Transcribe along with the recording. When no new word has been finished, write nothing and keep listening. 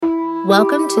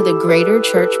Welcome to the Greater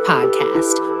Church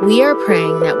Podcast. We are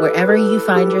praying that wherever you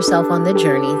find yourself on the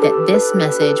journey, that this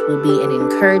message will be an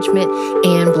encouragement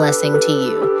and blessing to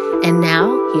you. And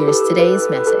now, here's today's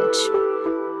message.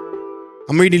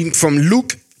 I'm reading from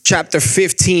Luke chapter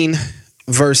 15,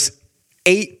 verse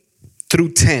 8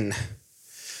 through 10.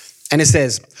 And it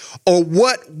says, "Or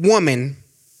what woman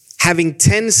having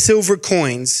 10 silver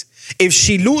coins, if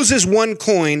she loses one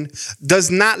coin, does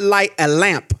not light a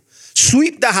lamp,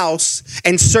 sweep the house,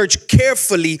 and search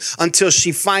carefully until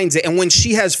she finds it? And when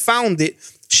she has found it,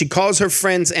 she calls her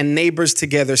friends and neighbors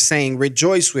together, saying,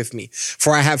 'Rejoice with me,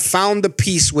 for I have found the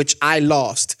piece which I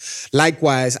lost.'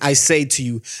 Likewise, I say to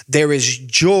you, there is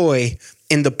joy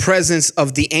in the presence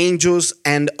of the angels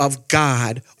and of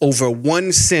God over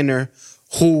one sinner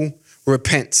who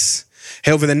repents."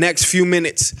 Hey, over the next few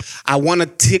minutes, I want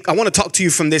to talk to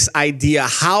you from this idea,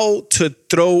 how to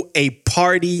throw a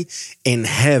party in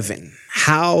heaven.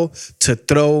 How to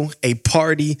throw a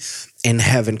party in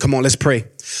heaven. Come on, let's pray.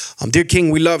 Dear King,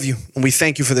 we love you, and we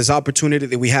thank you for this opportunity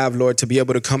that we have, Lord, to be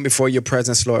able to come before your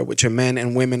presence, Lord, with your men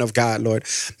and women of God, Lord.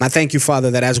 And I thank you, Father,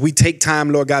 that as we take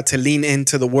time, Lord God, to lean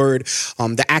into the word,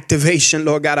 the activation,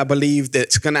 Lord God, I believe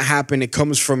that's going to happen. It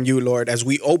comes from you, Lord, as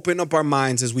we open up our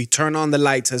minds, as we turn on the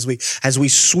lights, as we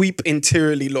sweep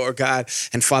interiorly, Lord God,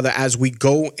 and Father, as we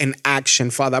go in action,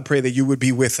 Father, I pray that you would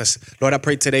be with us. Lord, I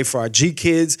pray today for our G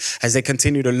kids as they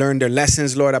continue to learn their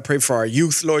lessons, Lord. I pray for our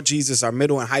youth, Lord Jesus, our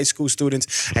middle and high school students,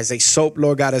 as they soap,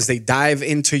 Lord God, as they dive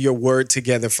into your word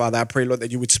together, Father. I pray, Lord,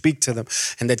 that you would speak to them,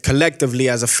 and that collectively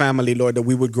as a family, Lord, that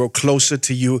we would grow closer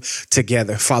to you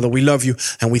together. Father, we love you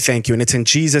and we thank you. And it's in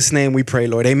Jesus' name we pray,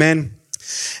 Lord. Amen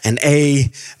and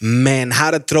amen. How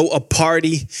to throw a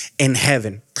party in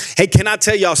heaven. Hey, can I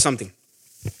tell y'all something?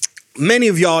 Many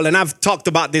of y'all, and I've talked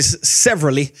about this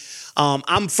severally,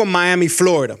 I'm from Miami,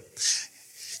 Florida.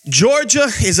 Georgia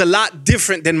is a lot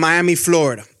different than Miami,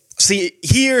 Florida. See,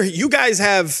 here, you guys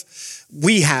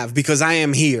we have, because I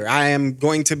am here. I am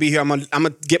going to be here. I'm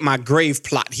gonna get my grave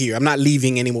plot here. I'm not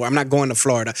leaving anymore. I'm not going to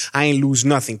Florida. I ain't lose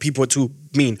nothing. People are too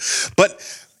mean. But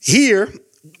here,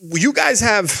 you guys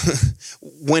have,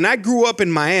 when I grew up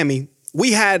in Miami,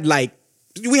 we had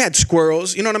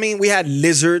squirrels, you know what I mean? We had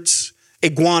lizards,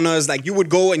 iguanas. Like, you would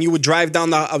go and you would drive down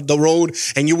the road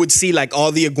and you would see like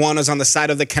all the iguanas on the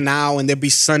side of the canal, and there'd be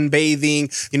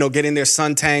sunbathing, getting their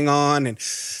suntang on. And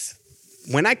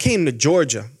when I came to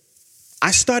Georgia, I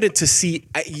started to see,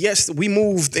 yes, we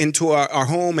moved into our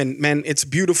home, and man, it's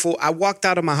beautiful. I walked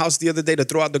out of my house the other day to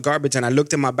throw out the garbage, and I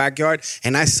looked in my backyard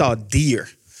and I saw deer.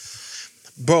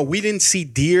 Bro, we didn't see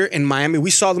deer in Miami. We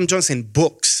saw them just in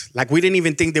books. Like, we didn't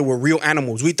even think they were real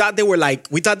animals. We thought they were like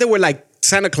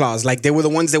Santa Claus. Like, they were the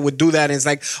ones that would do that. And it's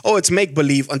like, oh, it's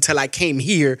make-believe, until I came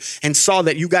here and saw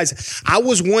that you guys, I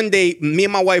was one day, me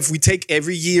and my wife,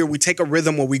 every year we take a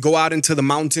rhythm where we go out into the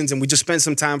mountains and we just spend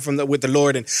some time with the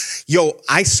Lord. And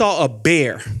I saw a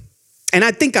bear. And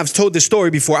I think I've told this story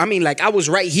before. I mean, like, I was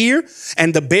right here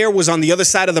and the bear was on the other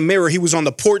side of the mirror. He was on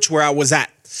the porch where I was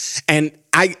at. And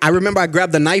I remember I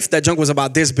grabbed the knife. That junk was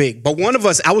about this big. But one of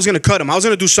us, I was going to cut him. I was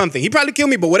going to do something. He probably killed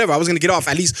me, but whatever. I was going to get off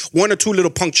at least one or two little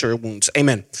puncture wounds.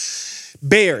 Amen.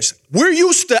 Bears. We're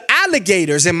used to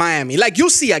alligators in Miami. Like, you'll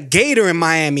see a gator in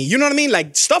Miami. You know what I mean?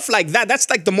 Like, stuff like that. That's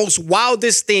like the most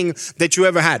wildest thing that you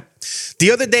ever had.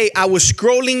 The other day, I was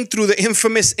scrolling through the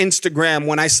infamous Instagram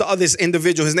when I saw this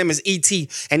individual. His name is E.T.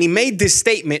 And he made this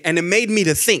statement, and it made me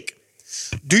to think.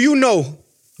 Do you know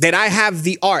that I have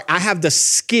the art? I have the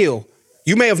skill.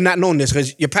 You may have not known this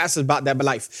because your pastor's about that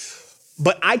life.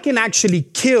 But I can actually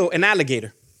kill an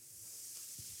alligator.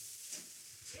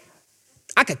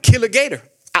 I could kill a gator.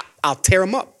 I'll tear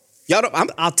him up.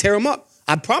 I'll tear him up.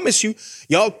 I promise you,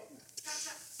 y'all,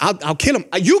 I'll kill him.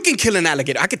 You can kill an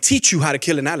alligator. I could teach you how to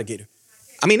kill an alligator.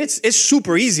 I mean, it's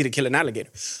super easy to kill an alligator.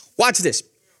 Watch this.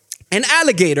 An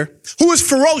alligator who is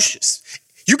ferocious.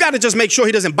 You got to just make sure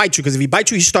he doesn't bite you, because if he bites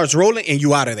you, he starts rolling and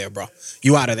you out of there, bro.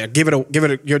 You out of there. Give it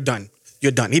a, you're done.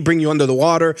 You're done. He bring you under the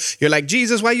water. You're like,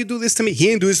 Jesus, why you do this to me? He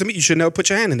didn't do this to me. You should never put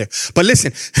your hand in there. But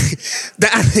listen,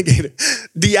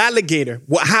 the alligator,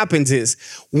 what happens is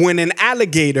when an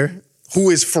alligator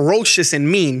who is ferocious and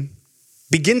mean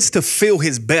begins to fill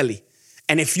his belly,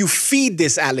 and if you feed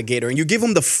this alligator and you give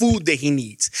him the food that he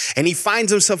needs, and he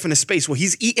finds himself in a space where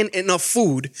he's eaten enough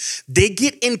food, they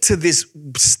get into this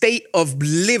state of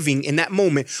living in that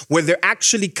moment where they're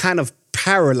actually kind of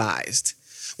paralyzed.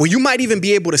 Well, you might even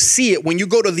be able to see it when you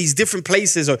go to these different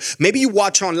places, or maybe you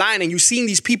watch online and you're seeing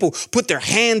these people put their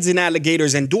hands in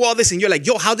alligators and do all this. And you're like,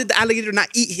 yo, how did the alligator not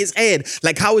eat his head?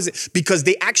 Like, how is it? Because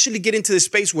they actually get into this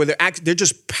space where they're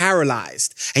just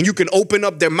paralyzed, and you can open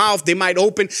up their mouth. They might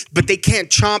open, but they can't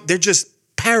chomp. They're just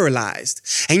paralyzed.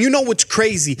 And you know what's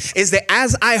crazy is that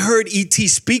as I heard E.T.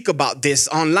 speak about this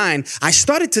online, I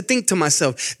started to think to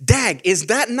myself, dag, is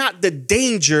that not the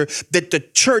danger that the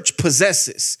church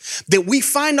possesses? That we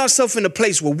find ourselves in a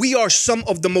place where we are some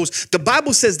of the most, the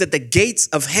Bible says that the gates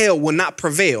of hell will not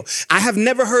prevail. I have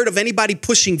never heard of anybody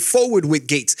pushing forward with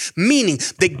gates, meaning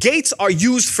the gates are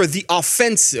used for the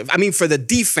offensive. For the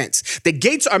defense. The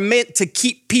gates are meant to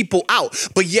keep people out,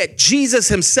 but yet Jesus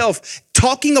himself,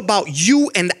 talking about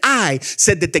you and I,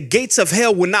 said that the gates of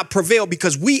hell will not prevail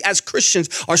because we as Christians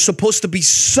are supposed to be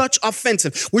such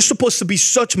offensive. We're supposed to be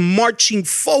such marching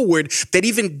forward that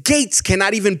even gates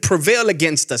cannot even prevail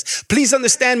against us. Please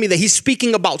understand me that he's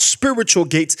speaking about spiritual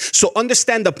gates. So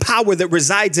understand the power that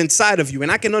resides inside of you.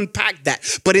 And I can unpack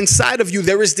that. But inside of you,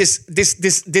 there is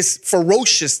this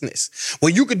ferociousness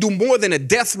where you could do more than a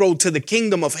death road to the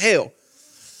kingdom of hell.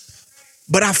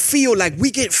 But I feel like we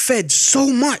get fed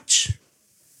so much.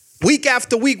 Week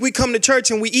after week, we come to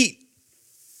church and we eat.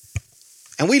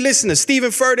 And we listen to Stephen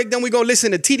Furtick, then we go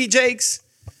listen to T.D. Jakes.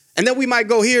 And then we might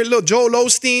go hear a little Joel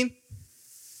Osteen.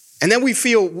 And then we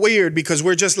feel weird because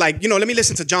we're just like, let me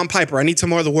listen to John Piper. I need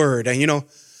some more of the word. And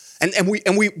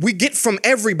we get from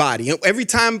everybody. Every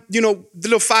time, the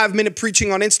little 5-minute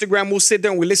preaching on Instagram, we'll sit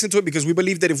there and we listen to it because we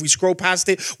believe that if we scroll past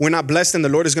it, we're not blessed and the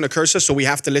Lord is going to curse us. So we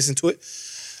have to listen to it.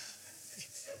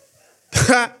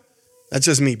 That's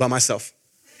just me by myself.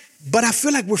 But I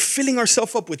feel like we're filling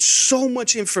ourselves up with so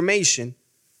much information,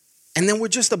 and then we're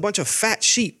just a bunch of fat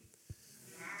sheep,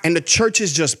 and the church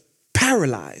is just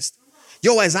paralyzed.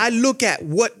 As I look at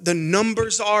what the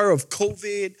numbers are of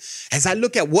COVID, as I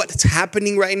look at what's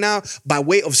happening right now by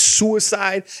way of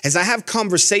suicide, as I have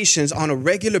conversations on a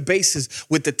regular basis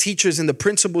with the teachers and the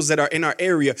principals that are in our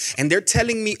area, and they're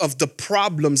telling me of the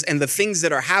problems and the things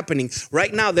that are happening.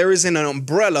 Right now, there is an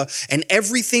umbrella, and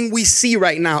everything we see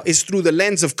right now is through the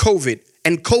lens of COVID.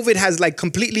 And COVID has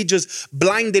completely just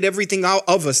blinded everything out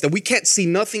of us, that we can't see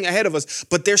nothing ahead of us,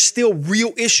 but there's still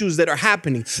real issues that are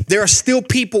happening. There are still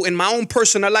people in my own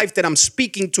personal life that I'm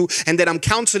speaking to and that I'm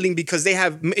counseling because they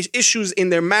have issues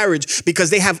in their marriage, because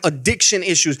they have addiction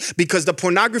issues, because the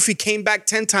pornography came back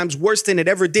 10 times worse than it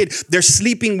ever did. They're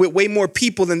sleeping with way more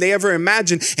people than they ever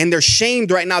imagined, and they're shamed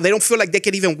right now. They don't feel like they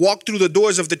could even walk through the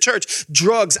doors of the church.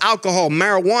 Drugs, alcohol,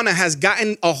 marijuana has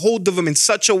gotten a hold of them in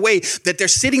such a way that they're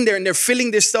sitting there and they're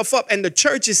filling this stuff up, and the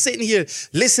church is sitting here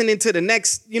listening to the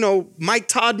next, Mike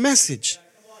Todd message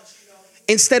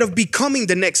instead of becoming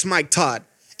the next Mike Todd.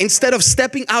 Instead of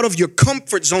stepping out of your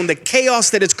comfort zone, the chaos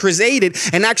that is created,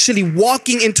 and actually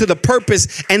walking into the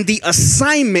purpose and the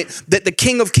assignment that the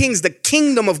King of Kings, the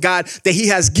kingdom of God, that he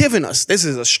has given us. This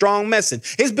is a strong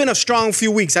message. It's been a strong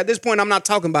few weeks. At this point, I'm not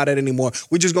talking about it anymore.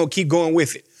 We're just going to keep going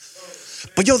with it.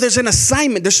 But there's an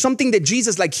assignment. There's something that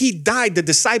Jesus, he died, the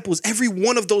disciples, every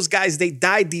one of those guys, they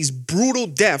died these brutal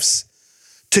deaths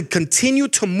to continue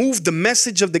to move the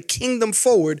message of the kingdom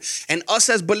forward. And us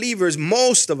as believers,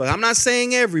 most of us, I'm not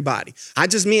saying everybody, I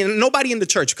just mean nobody in the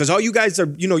church, because all you guys are,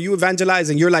 you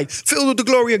evangelize and you're filled with the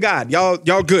glory of God.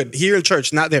 Y'all good here in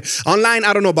church, not there. Online,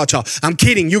 I don't know about y'all. I'm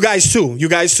kidding. You guys too.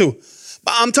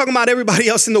 But I'm talking about everybody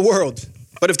else in the world.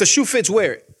 But if the shoe fits,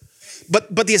 wear it.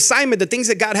 But the assignment, the things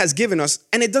that God has given us,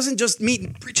 and it doesn't just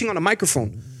mean preaching on a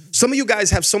microphone. Some of you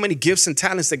guys have so many gifts and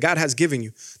talents that God has given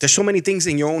you. There's so many things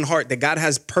in your own heart that God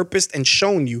has purposed and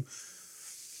shown you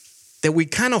that we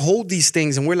kind of hold these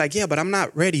things and we're like, yeah, but I'm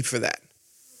not ready for that.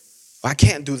 I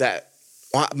can't do that.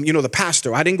 The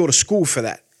pastor, I didn't go to school for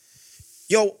that.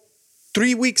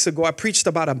 3 weeks ago, I preached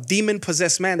about a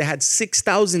demon-possessed man that had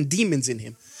 6,000 demons in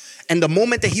him. And the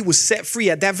moment that he was set free,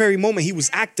 at that very moment, he was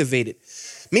activated.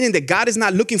 Meaning that God is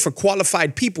not looking for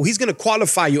qualified people. He's going to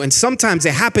qualify you. And sometimes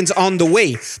it happens on the way.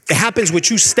 It happens with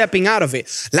you stepping out of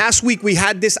it. Last week, we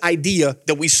had this idea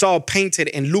that we saw painted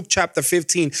in Luke chapter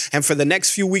 15. And for the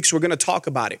next few weeks, we're going to talk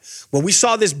about it. Well, we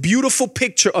saw this beautiful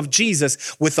picture of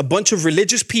Jesus with a bunch of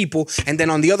religious people. And then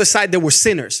on the other side, there were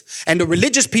sinners. And the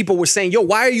religious people were saying,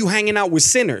 why are you hanging out with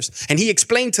sinners? And he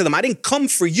explained to them, I didn't come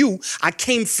for you. I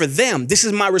came for them. This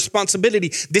is my responsibility.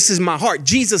 This is my heart.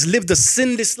 Jesus lived a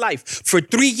sinless life for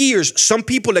 3 years. Some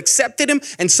people accepted him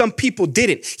and some people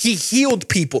didn't. He healed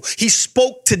people. He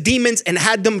spoke to demons and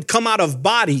had them come out of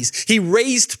bodies. He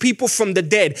raised people from the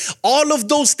dead. All of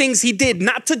those things he did,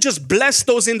 not to just bless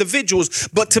those individuals,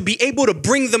 but to be able to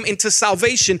bring them into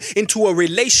salvation, into a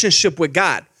relationship with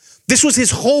God. This was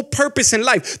his whole purpose in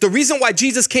life. The reason why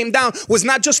Jesus came down was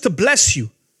not just to bless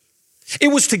you. It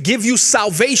was to give you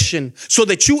salvation so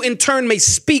that you in turn may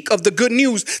speak of the good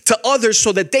news to others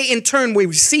so that they in turn will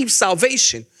receive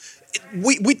salvation.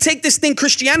 we take this thing,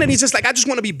 Christianity is just like, I just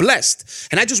want to be blessed.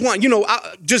 And I just want,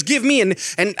 just give me. And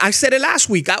I said it last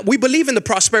week. We believe in the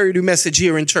prosperity message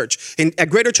here in church. At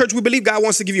Greater Church, we believe God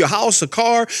wants to give you a house, a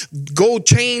car, gold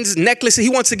chains, necklaces. He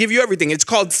wants to give you everything. It's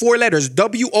called 4 letters,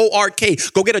 WORK.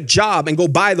 Go get a job and go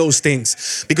buy those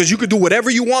things. Because you could do whatever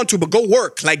you want to, but go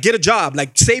work. Like, get a job.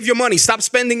 Like, save your money. Stop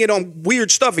spending it on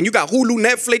weird stuff. And you got Hulu,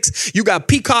 Netflix, you got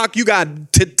Peacock, you got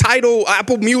Tidal,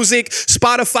 Apple Music,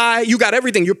 Spotify. You got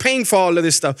everything. You're paying for all of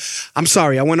this stuff. I'm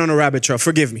sorry, I went on a rabbit trail.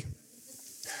 Forgive me.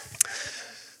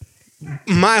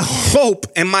 My hope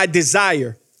and my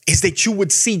desire is that you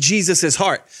would see Jesus's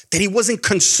heart, that he wasn't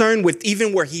concerned with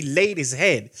even where he laid his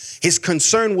head. His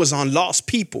concern was on lost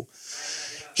people.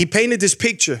 He painted this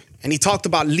picture and he talked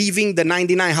about leaving the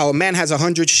 99, how a man has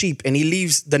 100 sheep and he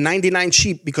leaves the 99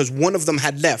 sheep because one of them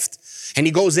had left. And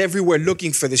he goes everywhere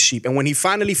looking for the sheep. And when he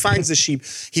finally finds the sheep,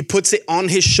 he puts it on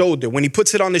his shoulder. When he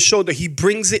puts it on his shoulder, he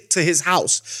brings it to his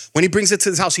house. When he brings it to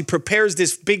his house, he prepares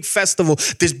this big festival,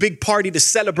 this big party to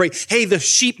celebrate. Hey, the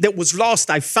sheep that was lost,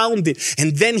 I found it.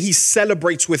 And then he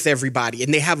celebrates with everybody.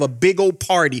 And they have a big old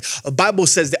party. The Bible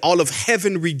says that all of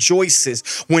heaven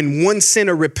rejoices when one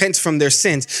sinner repents from their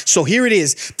sins. So here it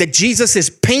is that Jesus is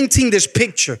painting this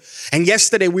picture. And last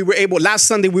Sunday, we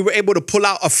were able to pull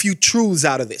out a few truths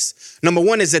out of this. Number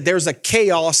one is that there's a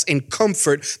chaos and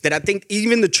comfort that I think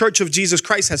even the Church of Jesus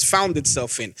Christ has found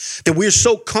itself in. That we're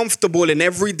so comfortable in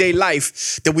everyday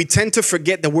life that we tend to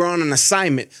forget that we're on an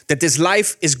assignment, that this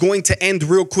life is going to end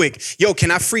real quick. Yo, can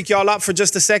I freak y'all out for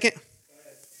just a second?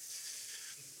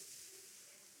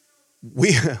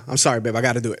 I'm sorry, babe, I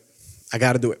got to do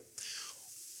it.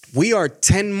 We are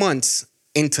 10 months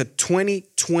into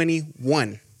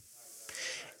 2021.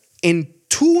 In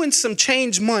 2 and some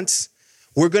change months,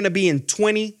 we're going to be in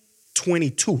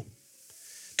 2022.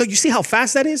 Do you see how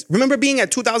fast that is? Remember being at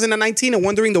 2019 and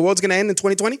wondering the world's going to end in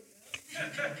 2020?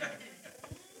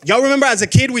 Y'all remember as a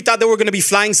kid, we thought there were going to be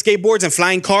flying skateboards and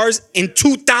flying cars in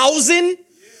 2000?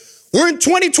 We're in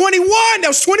 2021. That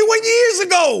was 21 years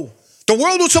ago. The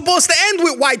world was supposed to end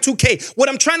with Y2K. What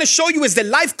I'm trying to show you is that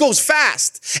life goes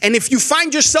fast. And if you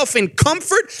find yourself in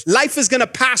comfort, life is going to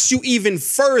pass you even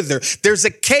further. There's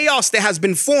a chaos that has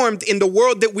been formed in the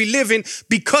world that we live in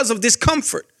because of this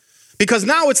comfort. Because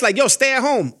now it's like, yo, stay at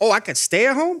home. Oh, I could stay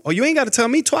at home? Oh, you ain't got to tell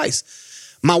me twice.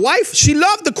 My wife, she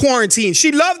loved the quarantine.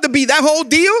 She loved to be that whole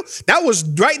deal. That was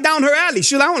right down her alley.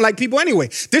 I don't like people anyway.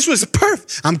 This was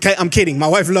perfect. I'm kidding. My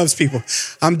wife loves people.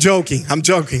 I'm joking.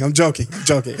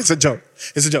 It's a joke.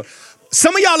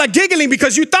 Some of y'all are giggling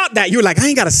because you thought that. You're like, I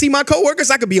ain't got to see my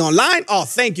coworkers. I could be online. Oh,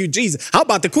 thank you, Jesus. How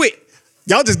about to quit?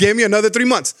 Y'all just gave me another 3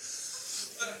 months.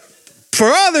 For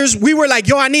others, we were like,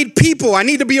 yo, I need people. I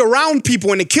need to be around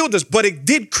people. And it killed us. But it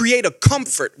did create a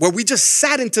comfort where we just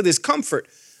sat into this comfort.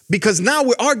 Because now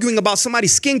we're arguing about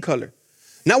somebody's skin color.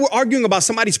 Now we're arguing about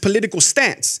somebody's political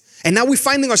stance. And now we're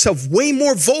finding ourselves way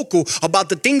more vocal about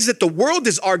the things that the world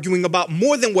is arguing about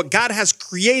more than what God has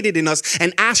created in us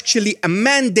and actually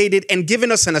mandated and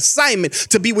given us an assignment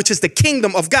to be, which is the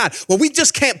kingdom of God. Well, we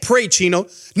just can't pray, Chino.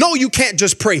 No, you can't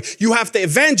just pray. You have to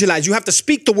evangelize. You have to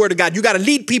speak the word of God. You got to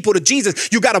lead people to Jesus.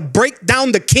 You got to break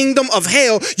down the kingdom of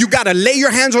hell. You got to lay your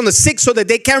hands on the sick so that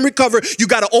they can recover. You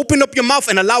got to open up your mouth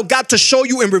and allow God to show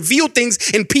you and reveal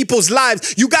things in people's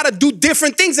lives. You got to do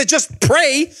different things than just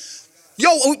pray. Yo,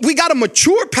 we got to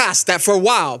mature past that for a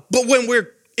while. But when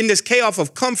we're in this chaos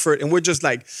of comfort and we're just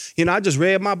like, I just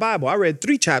read my Bible. I read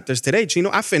 3 chapters today.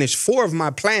 I finished 4 of my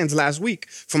plans last week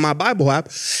from my Bible app.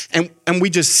 And we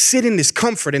just sit in this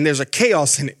comfort and there's a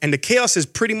chaos in it. And the chaos is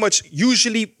pretty much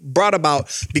usually brought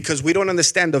about because we don't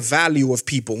understand the value of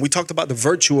people. We talked about the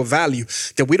virtue of value,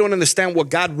 that we don't understand what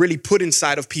God really put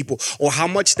inside of people or how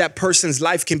much that person's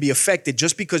life can be affected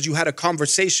just because you had a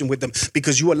conversation with them,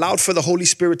 because you allowed for the Holy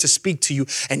Spirit to speak to you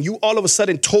and you all of a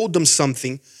sudden told them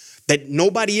something that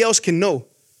nobody else can know.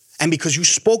 And because you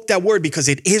spoke that word, because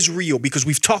it is real, because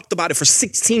we've talked about it for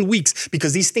 16 weeks,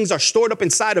 because these things are stored up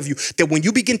inside of you, that when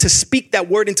you begin to speak that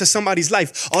word into somebody's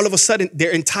life, all of a sudden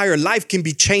their entire life can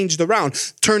be turned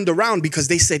around because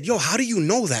they said, yo, how do you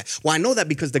know that? Well, I know that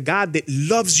because the God that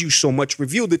loves you so much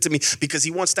revealed it to me because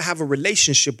he wants to have a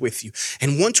relationship with you.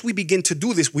 And once we begin to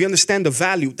do this, we understand the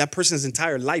value. That person's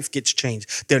entire life gets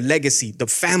changed. Their legacy, the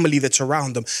family that's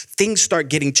around them, things start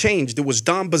getting changed. There was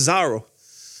Don Bizarro,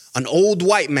 an old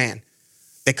white man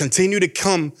that continued to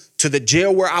come to the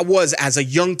jail where I was as a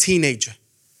young teenager.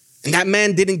 And that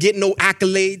man didn't get no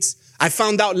accolades. I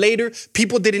found out later,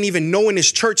 people didn't even know in his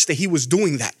church that he was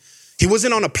doing that. He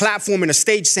wasn't on a platform and a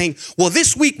stage saying, well,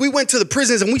 this week we went to the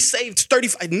prisons and we saved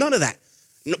 35. None of that.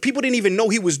 No, people didn't even know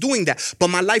he was doing that. But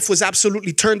my life was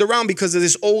absolutely turned around because of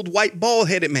this old white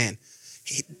bald-headed man.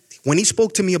 When he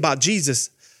spoke to me about Jesus,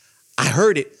 I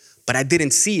heard it, but I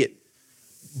didn't see it.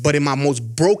 But in my most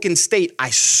broken state, I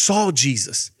saw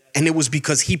Jesus. And it was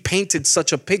because he painted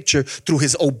such a picture through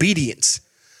his obedience.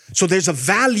 So there's a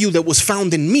value that was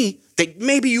found in me that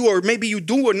maybe you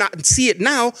do or not see it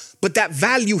now, but that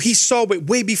value, he saw it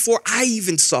way before I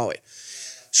even saw it.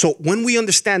 So when we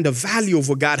understand the value of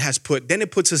what God has put, then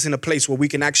it puts us in a place where we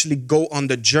can actually go on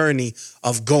the journey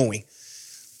of going.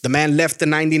 The man left the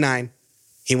 99.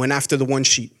 He went after the one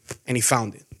sheep and he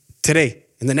found it. Today,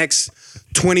 in the next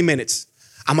 20 minutes,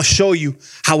 I'm going to show you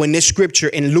how in this scripture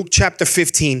in Luke chapter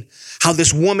 15, how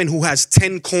this woman who has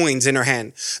 10 coins in her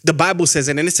hand, the Bible says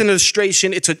it, and it's an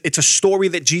illustration. It's a story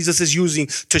that Jesus is using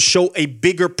to show a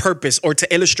bigger purpose or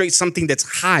to illustrate something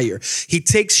that's higher. She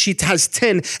has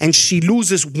 10 and she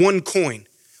loses one coin.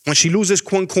 When she loses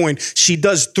one coin, she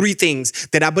does three things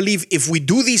that I believe if we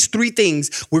do these three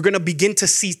things, we're going to begin to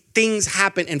see things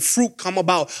happen and fruit come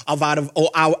out of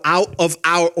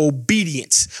our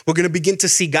obedience. We're going to begin to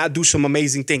see God do some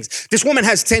amazing things. This woman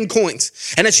has 10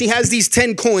 coins. And as she has these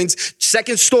 10 coins,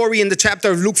 second story in the chapter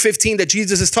of Luke 15 that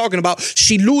Jesus is talking about,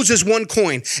 she loses one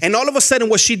coin. And all of a sudden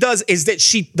what she does is that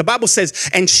the Bible says,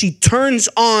 and she turns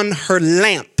on her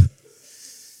lamp.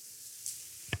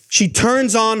 She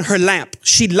turns on her lamp.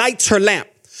 She lights her lamp.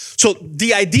 So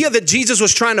the idea that Jesus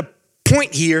was trying to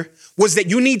point here was that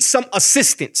you need some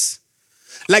assistance.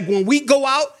 Like when we go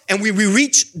out and we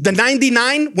reach the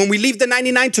 99, when we leave the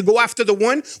 99 to go after the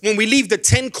one, when we leave the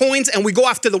 10 coins and we go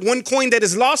after the one coin that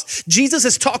is lost, Jesus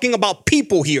is talking about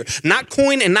people here, not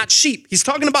coin and not sheep. He's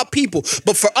talking about people.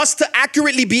 But for us to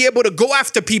accurately be able to go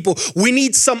after people, we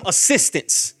need some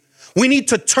assistance. We need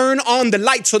to turn on the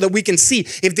light so that we can see.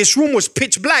 If this room was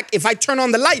pitch black, if I turn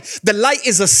on the light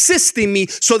is assisting me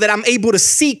so that I'm able to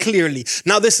see clearly.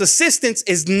 Now, this assistance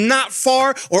is not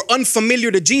far or unfamiliar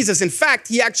to Jesus. In fact,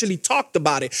 he actually talked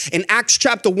about it. In Acts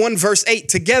chapter 1, verse 8,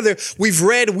 together,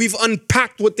 we've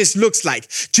unpacked what this looks like.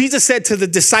 Jesus said to the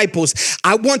disciples,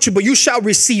 I want you, but you shall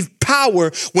receive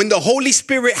power when the Holy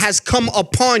Spirit has come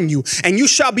upon you, and you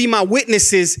shall be my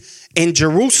witnesses in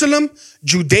Jerusalem,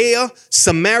 Judea,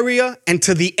 Samaria, and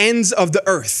to the ends of the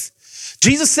earth.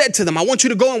 Jesus said to them, I want you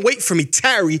to go and wait for me.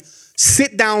 Tarry,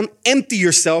 sit down, empty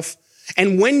yourself.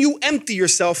 And when you empty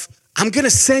yourself, I'm going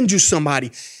to send you somebody.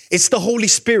 It's the Holy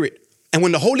Spirit. And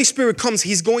when the Holy Spirit comes,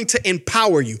 he's going to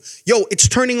empower you. It's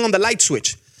turning on the light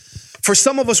switch. For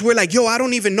some of us, we're like, I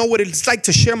don't even know what it's like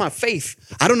to share my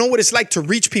faith. I don't know what it's like to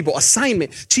reach people.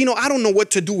 Assignment. Chino, I don't know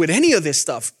what to do with any of this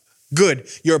stuff. Good.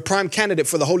 You're a prime candidate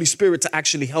for the Holy Spirit to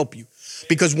actually help you.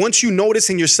 Because once you notice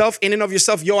in yourself, in and of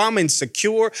yourself, I'm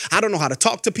insecure. I don't know how to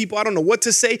talk to people. I don't know what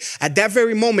to say. At that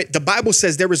very moment, the Bible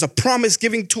says there is a promise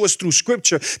given to us through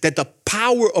scripture that the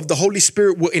power of the Holy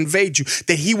Spirit will invade you,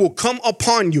 that he will come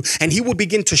upon you and he will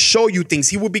begin to show you things.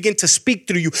 He will begin to speak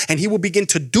through you and he will begin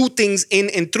to do things in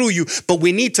and through you. But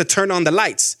we need to turn on the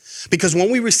lights. Because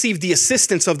when we receive the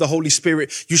assistance of the Holy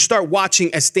Spirit, you start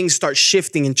watching as things start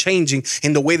shifting and changing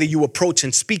in the way that you approach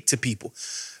and speak to people.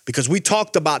 Because we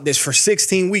talked about this for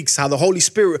 16 weeks, how the Holy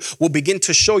Spirit will begin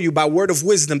to show you by word of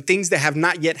wisdom things that have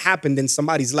not yet happened in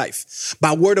somebody's life.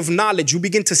 By word of knowledge, you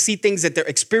begin to see things that they're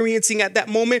experiencing at that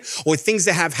moment or things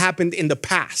that have happened in the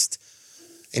past.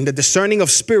 In the discerning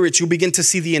of spirits, you begin to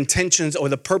see the intentions or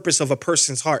the purpose of a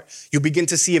person's heart. You begin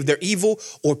to see if they're evil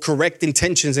or correct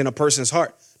intentions in a person's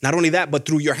heart. Not only that, but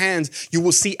through your hands, you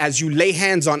will see as you lay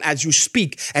hands on, as you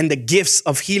speak, and the gifts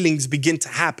of healings begin to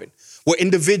happen. Where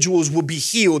individuals will be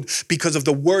healed because of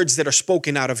the words that are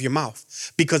spoken out of your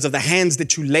mouth, because of the hands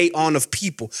that you lay on of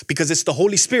people, because it's the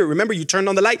Holy Spirit. Remember, you turned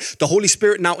on the light. The Holy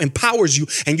Spirit now empowers you,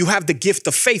 and you have the gift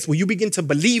of faith where you begin to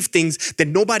believe things that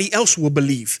nobody else will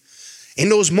believe. In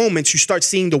those moments, you start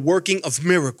seeing the working of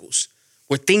miracles,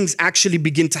 where things actually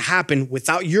begin to happen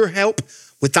without your help,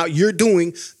 without your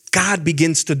doing. God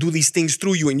begins to do these things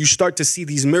through you, and you start to see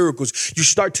these miracles. You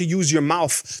start to use your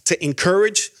mouth to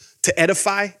encourage, to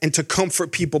edify, and to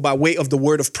comfort people by way of the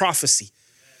word of prophecy.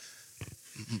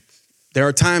 There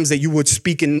are times that you would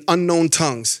speak in unknown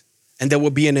tongues, and there will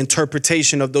be an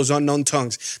interpretation of those unknown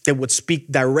tongues that would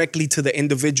speak directly to the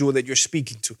individual that you're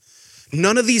speaking to.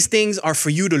 None of these things are for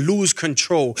you to lose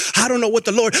control. I don't know what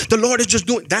the Lord is just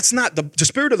doing. That's not, the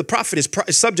spirit of the prophet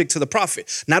is subject to the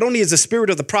prophet. Not only is the spirit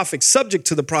of the prophet subject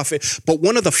to the prophet, but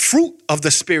one of the fruit of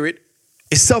the spirit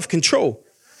is self-control.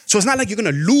 So it's not like you're going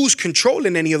to lose control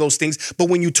in any of those things. But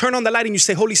when you turn on the light and you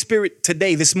say, Holy Spirit,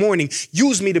 today, this morning,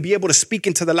 use me to be able to speak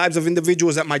into the lives of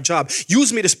individuals at my job.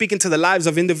 Use me to speak into the lives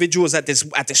of individuals at this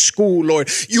school, Lord.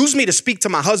 Use me to speak to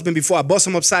my husband before I bust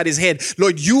him upside his head.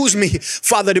 Lord, use me,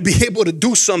 Father, to be able to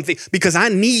do something because I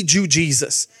need you,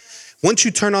 Jesus. Once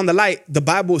you turn on the light, the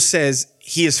Bible says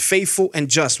he is faithful and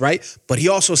just, right? But he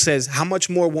also says, how much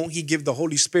more won't he give the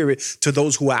Holy Spirit to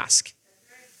those who ask?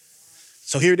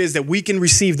 So here it is that we can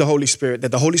receive the Holy Spirit,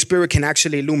 that the Holy Spirit can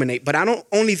actually illuminate. But I don't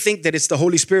only think that it's the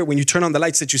Holy Spirit when you turn on the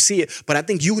lights that you see it, but I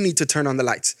think you need to turn on the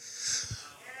lights.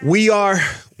 We are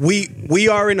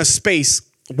in a space,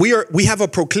 we have a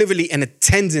proclivity and a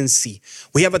tendency.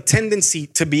 We have a tendency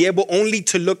to be able only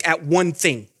to look at one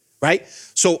thing, right?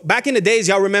 So back in the days,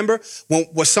 y'all remember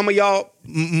when some of y'all,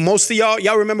 most of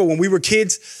y'all remember when we were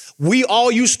kids, we all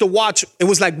used to watch, it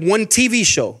was like one TV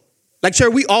show. Like,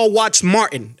 sure, we all watched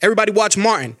Martin. Everybody watched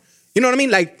Martin. You know what I mean?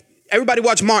 Like, everybody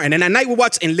watched Martin. And at night we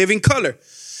watched In Living Color.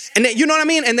 And then, you know what I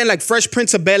mean? And then like Fresh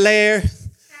Prince of Bel-Air.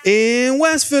 In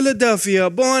West Philadelphia,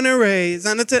 born and raised.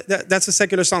 That's a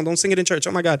secular song. Don't sing it in church.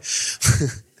 Oh my God.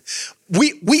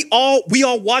 we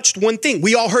all watched one thing.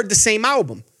 We all heard the same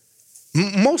album.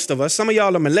 Most of us, some of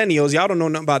y'all are millennials. Y'all don't know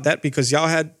nothing about that because y'all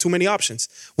had too many options.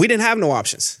 We didn't have no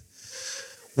options.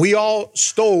 We all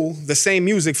stole the same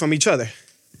music from each other.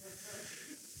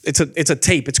 It's a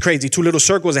tape. It's crazy. 2 little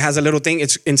circles. It has a little thing.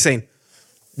 It's insane.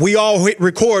 We all hit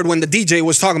record when the DJ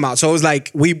was talking about. So it was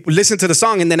like we listened to the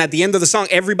song, and then at the end of the song,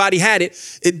 everybody had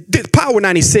it. Power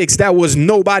 96. That was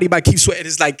Nobody by Keith Sweat.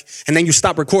 It's like, and then you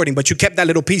stop recording, but you kept that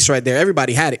little piece right there.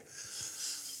 Everybody had it.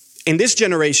 In this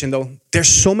generation, though, there's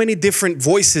so many different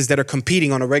voices that are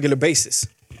competing on a regular basis.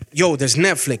 Yo, there's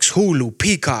Netflix, Hulu,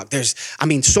 Peacock. There's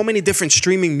so many different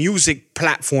streaming music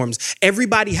platforms.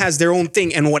 Everybody has their own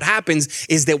thing. And what happens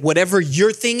is that whatever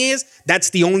your thing is, that's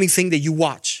the only thing that you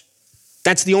watch.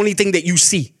 That's the only thing that you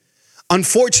see.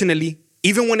 Unfortunately,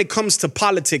 even when it comes to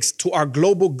politics, to our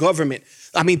global government,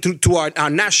 to our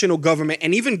national government,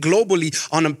 and even globally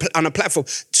on a platform,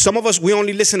 some of us, we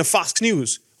only listen to Fox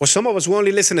News, or some of us, we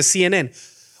only listen to CNN,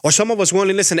 or some of us, we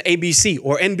only listen to ABC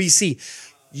or NBC.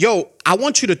 Yo, I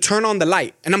want you to turn on the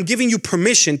light, and I'm giving you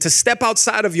permission to step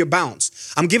outside of your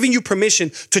bounds. I'm giving you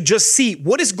permission to just see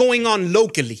what is going on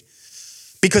locally.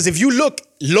 Because if you look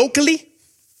locally,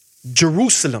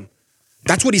 Jerusalem,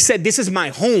 that's what he said. This is my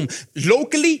home.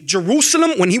 Locally,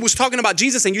 Jerusalem, when he was talking about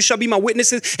Jesus, and you shall be my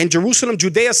witnesses in Jerusalem,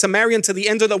 Judea, Samaria, and to the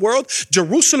end of the world.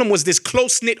 Jerusalem was this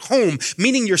close-knit home,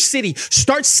 meaning your city.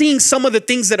 Start seeing some of the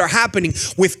things that are happening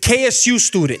with KSU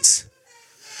students.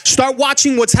 Start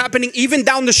watching what's happening even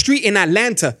down the street in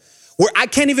Atlanta, where I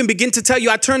can't even begin to tell you.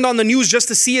 I turned on the news just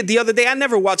to see it the other day. I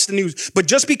never watched the news, but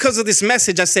just because of this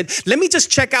message, I said, let me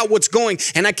just check out what's going.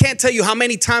 And I can't tell you how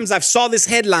many times I've saw this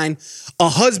headline: a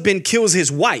husband kills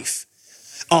his wife.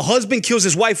 A husband kills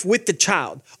his wife with the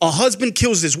child. A husband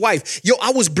kills his wife. Yo,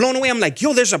 I was blown away. I'm like,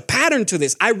 yo, there's a pattern to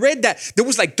this. I read that there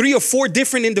was like 3 or 4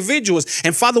 different individuals.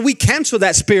 And Father, we cancel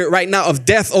that spirit right now of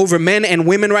death over men and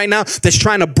women right now that's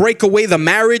trying to break away the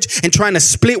marriage and trying to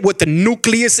split what the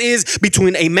nucleus is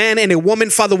between a man and a woman.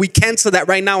 Father, we cancel that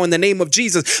right now in the name of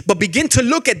Jesus. But begin to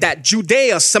look at that.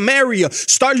 Judea, Samaria.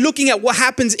 Start looking at what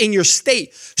happens in your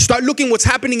state. Start looking what's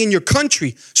happening in your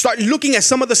country. Start looking at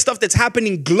some of the stuff that's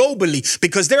happening globally,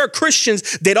 because there are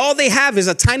Christians that all they have is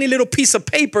a tiny little piece of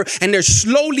paper, and they're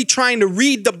slowly trying to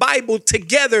read the Bible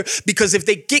together, because if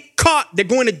they get caught, they're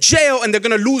going to jail and they're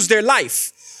going to lose their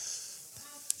life.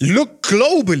 Look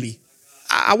globally.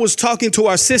 I was talking to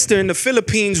our sister in the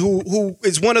Philippines who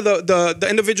is one of the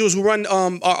individuals who run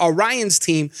our Ryan's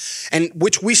team, and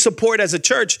which we support as a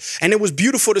church. And it was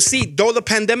beautiful to see, though the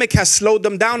pandemic has slowed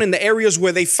them down in the areas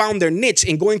where they found their niche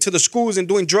in going to the schools and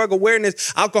doing drug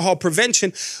awareness, alcohol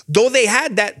prevention. Though they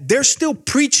had that, they're still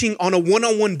preaching on a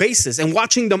one-on-one basis, and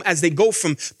watching them as they go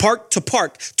from park to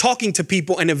park, talking to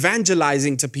people and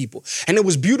evangelizing to people. And it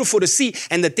was beautiful to see.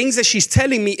 And the things that she's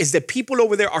telling me is that people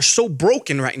over there are so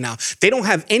broken right now. They don't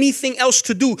have anything else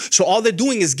to do. So all they're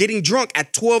doing is getting drunk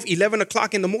at 12, 11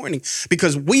 o'clock in the morning.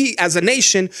 Because we as a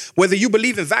nation, whether you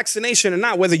believe in vaccination or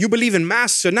not, whether you believe in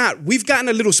masks or not, we've gotten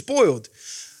a little spoiled.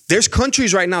 There's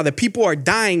countries right now that people are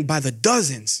dying by the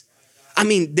dozens. I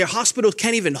mean, their hospitals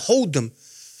can't even hold them.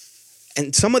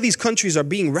 And some of these countries are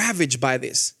being ravaged by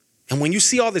this. And when you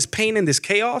see all this pain and this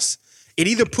chaos, it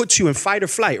either puts you in fight or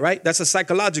flight, right? That's a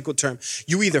psychological term.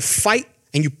 You either fight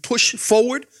and you push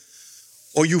forward,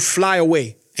 or you fly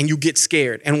away and you get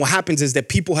scared. And what happens is that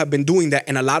people have been doing that,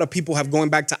 and a lot of people have going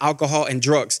back to alcohol and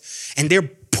drugs. And they're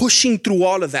pushing through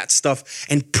all of that stuff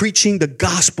and preaching the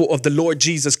gospel of the Lord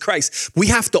Jesus Christ. We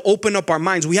have to open up our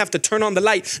minds. We have to turn on the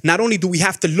light. Not only do we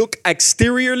have to look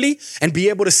exteriorly and be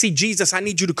able to see, Jesus, I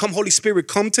need you to come. Holy Spirit,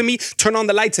 come to me. Turn on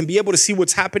the lights and be able to see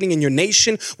what's happening in your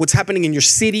nation, what's happening in your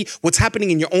city, what's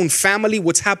happening in your own family,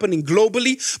 what's happening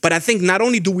globally. But I think not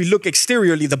only do we look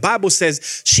exteriorly, the Bible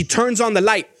says she turns on the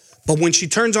light. But when she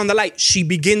turns on the light, she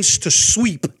begins to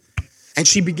sweep, and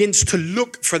she begins to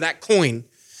look for that coin.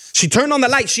 She turned on the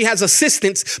light. She has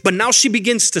assistance, but now she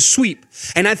begins to sweep.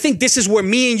 And I think this is where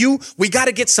me and you, we got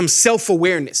to get some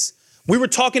self-awareness. We were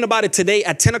talking about it today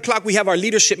at 10 o'clock. We have our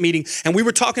leadership meeting, and we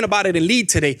were talking about it in Lead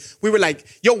today. We were like,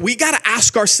 yo, we got to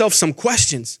ask ourselves some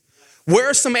questions. Where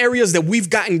are some areas that we've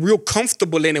gotten real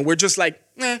comfortable in, and we're just like,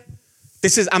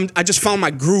 I just found my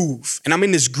groove, and I'm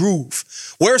in this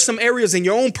groove. Where are some areas in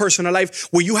your own personal life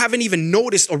where you haven't even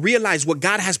noticed or realized what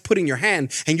God has put in your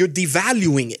hand, and you're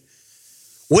devaluing it?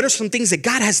 What are some things that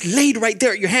God has laid right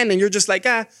there at your hand, and you're just like,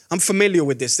 I'm familiar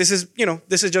with this. This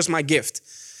is just my gift.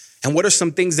 And what are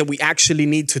some things that we actually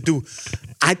need to do?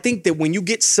 I think that when you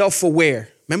get self-aware,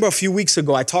 remember a few weeks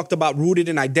ago, I talked about rooted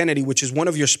in identity, which is one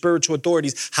of your spiritual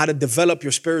authorities, how to develop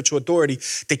your spiritual authority,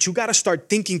 that you got to start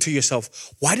thinking to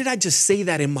yourself, why did I just say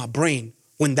that in my brain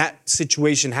when that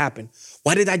situation happened?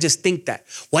 Why did I just think that?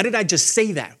 Why did I just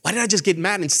say that? Why did I just get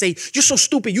mad and say, you're so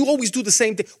stupid. You always do the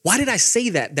same thing. Why did I say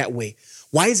that way?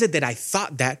 Why is it that I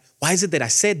thought that? Why is it that I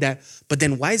said that? But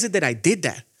then why is it that I did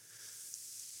that?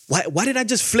 Why did I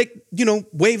just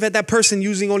wave at that person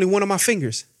using only one of my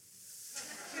fingers?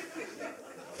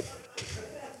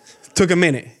 Took a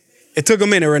minute. It took a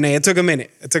minute, Renee. It took a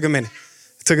minute.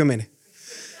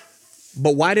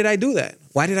 But why did I do that?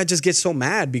 Why did I just get so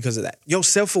mad because of that? Yo,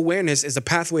 self-awareness is a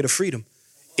pathway to freedom.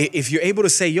 If you're able to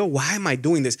say, yo, why am I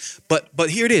doing this? But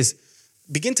here it is.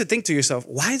 Begin to think to yourself,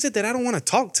 why is it that I don't want to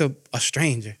talk to a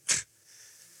stranger?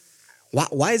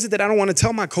 Why is it that I don't want to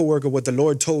tell my coworker what the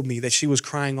Lord told me, that she was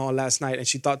crying all last night and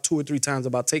she thought 2 or 3 times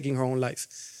about taking her own life?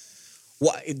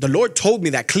 The Lord told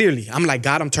me that clearly. I'm like,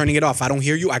 God, I'm turning it off. I don't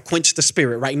hear you. I quench the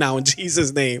spirit right now in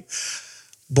Jesus' name.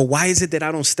 But why is it that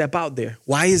I don't step out there?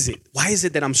 Why is it? Why is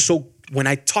it that I'm so, when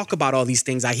I talk about all these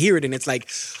things, I hear it and it's like,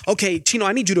 okay, Chino,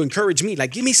 I need you to encourage me.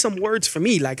 Like, give me some words for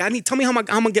me. Like, tell me how I'm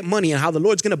going to get money and how the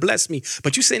Lord's going to bless me.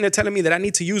 But you're sitting there telling me that I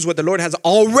need to use what the Lord has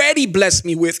already blessed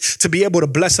me with to be able to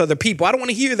bless other people. I don't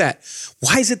want to hear that.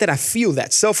 Why is it that I feel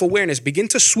that? Self-awareness. Begin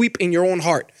to sweep in your own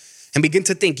heart. And begin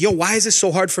to think, yo, why is it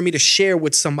so hard for me to share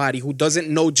with somebody who doesn't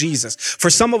know Jesus? For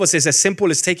some of us, it's as simple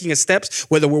as taking a steps,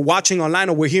 whether we're watching online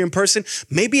or we're here in person.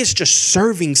 Maybe it's just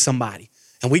serving somebody.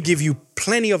 And we give you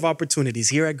plenty of opportunities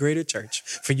here at Greater Church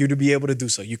for you to be able to do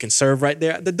so. You can serve right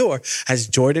there at the door, as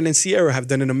Jordan and Sierra have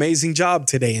done an amazing job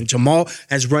today. And Jamal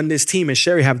has run this team, and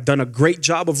Sherry have done a great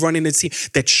job of running this team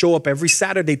that show up every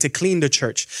Saturday to clean the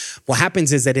church. What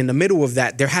happens is that in the middle of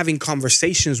that, they're having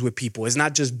conversations with people. It's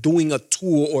not just doing a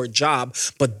tool or a job,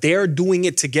 but they're doing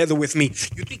it together with me.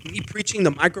 You think me preaching the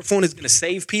microphone is going to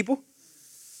save people?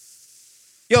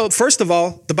 Yo, first of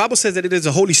all, the Bible says that it is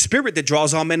the Holy Spirit that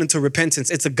draws all men into repentance.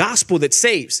 It's a gospel that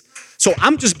saves. So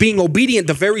I'm just being obedient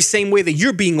the very same way that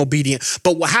you're being obedient.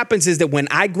 But what happens is that when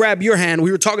I grab your hand,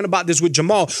 we were talking about this with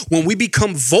Jamal, when we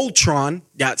become Voltron,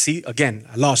 see, again,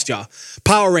 I lost y'all.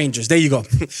 Power Rangers, there you go.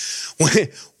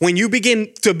 When you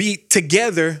begin to be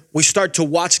together, we start to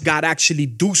watch God actually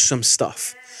do some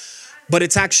stuff. But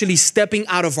it's actually stepping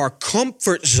out of our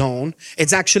comfort zone.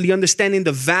 It's actually understanding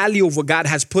the value of what God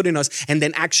has put in us and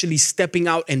then actually stepping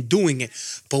out and doing it.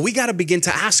 But we got to begin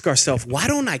to ask ourselves, why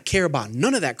don't I care about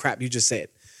none of that crap you just said?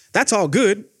 That's all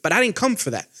good, but I didn't come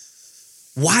for that.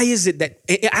 Why is it that,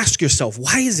 ask yourself,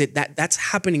 why is it that that's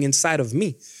happening inside of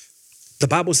me? The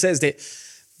Bible says that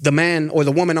the man or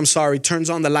the woman, turns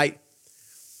on the light.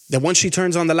 That once she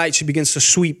turns on the light, she begins to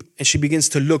sweep and she begins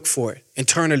to look for it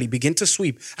internally. Begin to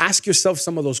sweep. Ask yourself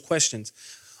some of those questions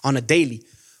on a daily.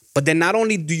 But then not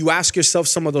only do you ask yourself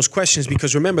some of those questions,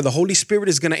 because remember, the Holy Spirit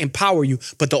is going to empower you,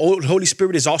 but the Holy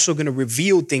Spirit is also going to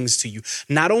reveal things to you.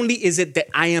 Not only is it that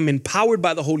I am empowered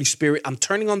by the Holy Spirit, I'm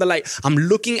turning on the light, I'm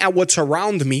looking at what's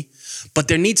around me, but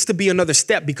there needs to be another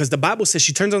step, because the Bible says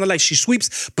she turns on the light, she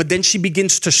sweeps, but then she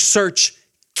begins to search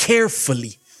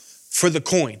carefully for the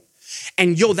coin.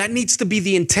 And that needs to be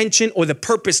the intention or the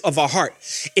purpose of our heart.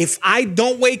 If I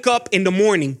don't wake up in the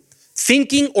morning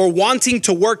thinking or wanting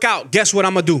to work out, guess what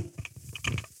I'm going to do?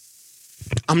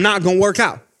 I'm not going to work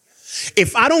out.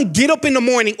 If I don't get up in the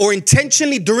morning or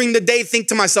intentionally during the day think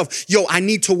to myself, I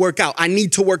need to work out. I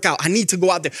need to work out. I need to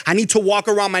go out there. I need to walk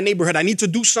around my neighborhood. I need to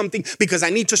do something because I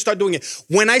need to start doing it.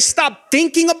 When I stop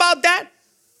thinking about that,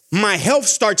 my health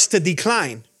starts to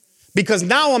because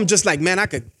now I'm just like, man, I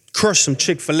could crush some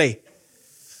Chick-fil-A.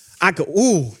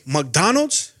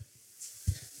 McDonald's?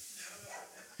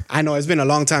 I know it's been a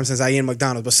long time since I ate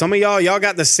McDonald's, but some of y'all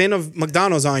got the sin of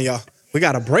McDonald's on y'all. We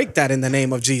got to break that in the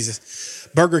name of Jesus.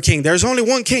 Burger King, there's only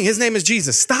one king. His name is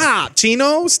Jesus. Stop,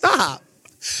 Chino, stop.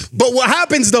 But what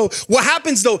happens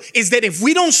though is that if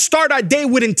we don't start our day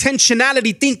with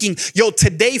intentionality thinking, yo,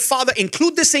 today, Father,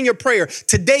 include this in your prayer.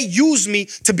 Today, use me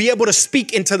to be able to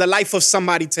speak into the life of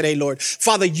somebody today, Lord.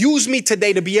 Father, use me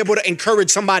today to be able to encourage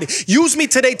somebody. Use me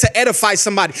today to edify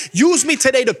somebody. Use me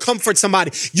today to comfort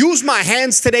somebody. Use my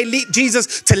hands today,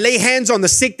 Jesus, to lay hands on the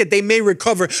sick that they may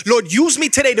recover. Lord, use me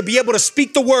today to be able to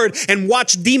speak the word and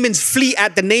watch demons flee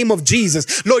at the name of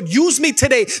Jesus. Lord, use me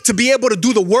today to be able to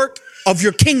do the work of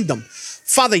your kingdom.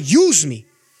 Father, use me.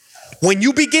 When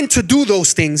you begin to do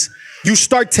those things, you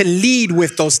start to lead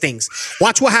with those things.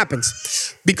 Watch what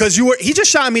happens. Because he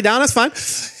just shot me down, that's fine.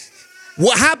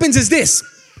 What happens is this.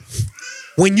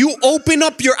 When you open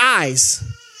up your eyes,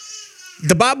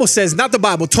 the Bible says, not the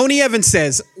Bible, Tony Evans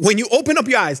says, when you open up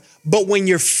your eyes, but when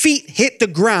your feet hit the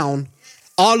ground,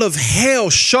 all of hell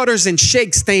shudders and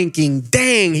shakes thinking,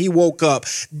 dang, he woke up.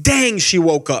 Dang, she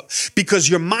woke up. Because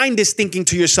your mind is thinking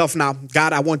to yourself now,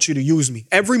 God, I want you to use me.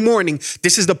 Every morning,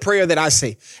 this is the prayer that I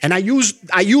say. And I use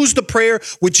the prayer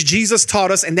which Jesus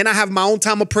taught us. And then I have my own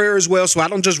time of prayer as well. So I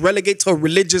don't just relegate to a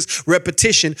religious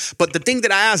repetition. But the thing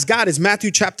that I ask God is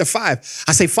Matthew chapter 5.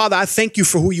 I say, Father, I thank you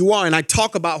for who you are. And I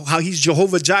talk about how he's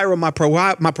Jehovah Jireh, my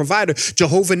provider.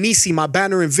 Jehovah Nisi, my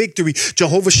banner in victory.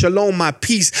 Jehovah Shalom, my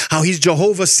peace. How he's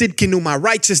Jehovah Sidkenu, my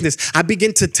righteousness. I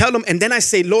begin to tell him, and then I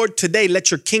say, Lord, today,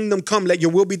 let your kingdom come. Let your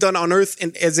will be done on earth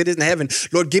as it is in heaven.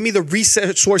 Lord, give me the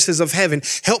resources of heaven.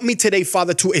 Help me today,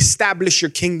 Father, to establish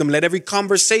your kingdom. Let every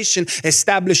conversation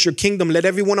establish your kingdom. Let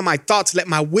every one of my thoughts, let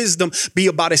my wisdom be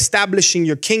about establishing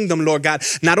your kingdom, Lord God.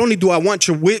 Not only do I want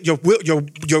your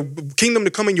kingdom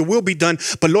to come and your will be done,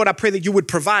 but Lord, I pray that you would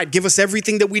provide. Give us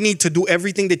everything that we need to do,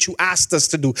 everything that you asked us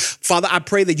to do. Father, I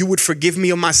pray that you would forgive me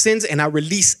of my sins, and I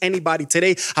release anybody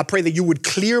today. I pray that you would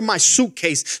clear my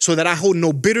suitcase so that I hold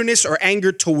no bitterness or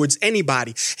anger towards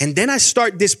anybody. And then I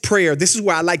start this prayer. This is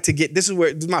where I like to get, this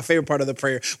is my favorite part of the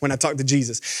prayer when I talk to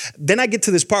Jesus. Then I get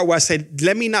to this part where I say,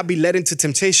 let me not be led into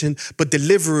temptation, but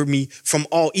deliver me from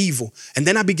all evil. And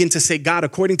then I begin to say, God,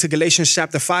 according to Galatians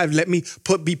chapter 5, let me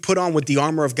be put on with the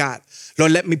armor of God.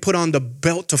 Lord, let me put on the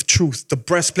belt of truth, the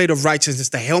breastplate of righteousness,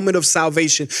 the helmet of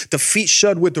salvation, the feet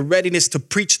shod with the readiness to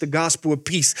preach the gospel of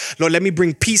peace. Lord, let me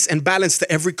bring peace and balance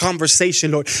to every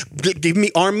conversation. Lord,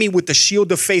 arm me with the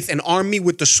shield of faith and arm me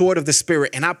with the sword of the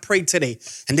Spirit. And I pray today,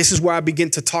 and this is where I begin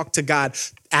to talk to God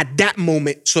at that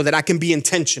moment so that I can be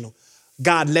intentional.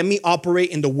 God, let me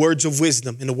operate in the words of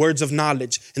wisdom, in the words of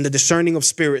knowledge, in the discerning of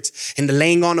spirits, in the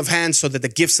laying on of hands so that the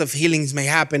gifts of healings may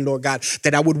happen, Lord God,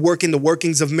 that I would work in the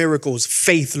workings of miracles,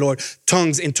 faith, Lord,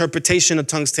 tongues, interpretation of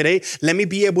tongues today. Let me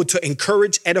be able to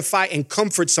encourage, edify, and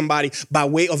comfort somebody by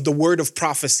way of the word of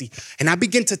prophecy. And I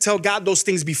begin to tell God those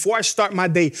things before I start my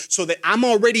day so that I'm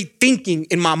already thinking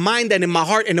in my mind and in my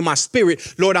heart and in my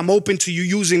spirit, Lord, I'm open to you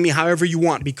using me however you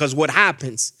want. Because what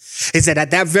happens is that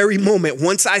at that very moment,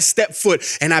 once I step foot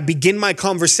and I begin my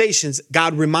conversations,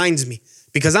 God reminds me,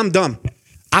 because I'm dumb.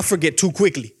 I forget too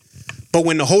quickly. But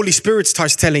when the Holy Spirit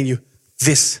starts telling you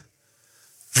this,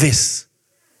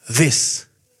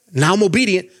 now I'm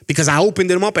obedient because I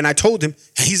opened him up and I told him,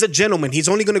 he's a gentleman. He's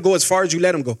only going to go as far as you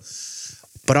let him go.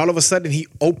 But all of a sudden he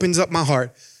opens up my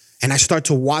heart and I start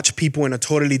to watch people in a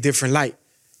totally different light.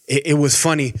 It was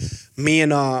funny. Me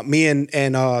and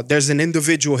there's an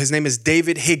individual. His name is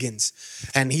David Higgins,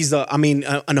 and he's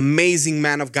an amazing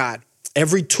man of God.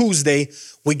 Every Tuesday,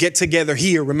 we get together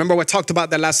here. Remember, I talked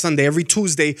about that last Sunday. Every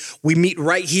Tuesday, we meet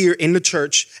right here in the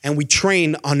church and we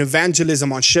train on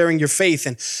evangelism, on sharing your faith.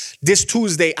 And this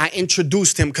Tuesday, I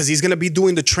introduced him because he's going to be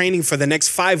doing the training for the next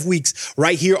 5 weeks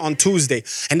right here on Tuesday.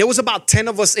 And there was about 10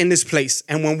 of us in this place.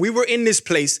 And when we were in this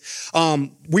place,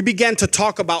 we began to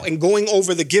talk about and going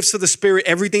over the gifts of the Spirit,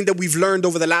 everything that we've learned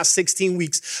over the last 16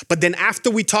 weeks. But then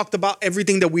after we talked about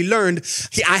everything that we learned,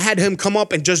 I had him come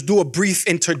up and just do a brief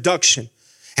introduction.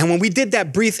 And when we did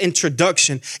that brief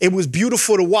introduction, it was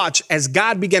beautiful to watch as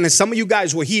God began, and some of you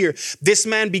guys were here, this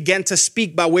man began to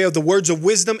speak by way of the words of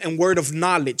wisdom and word of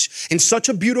knowledge in such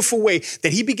a beautiful way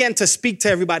that he began to speak to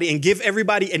everybody and give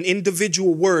everybody an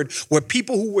individual word where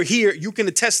people who were here, you can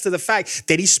attest to the fact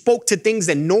that he spoke to things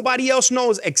that nobody else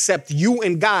knows except you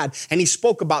and God. And he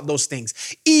spoke about those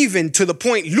things, even to the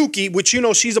point, Luki, which, you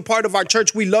know, she's a part of our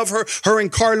church. We love her and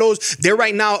Carlos. They're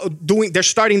right now they're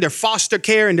starting their foster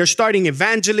care and they're starting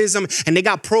evangelism, and they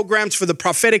got programs for the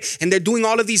prophetic, and they're doing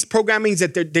all of these programmings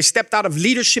that they stepped out of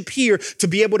leadership here to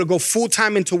be able to go full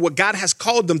time into what God has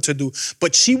called them to do.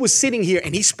 But she was sitting here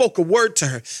and he spoke a word to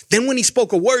her. Then when he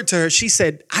spoke a word to her, she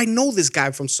said, I know this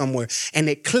guy from somewhere. And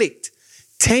it clicked.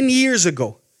 10 years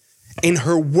ago, in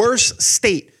her worst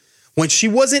state, when she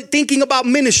wasn't thinking about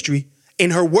ministry,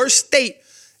 in her worst state,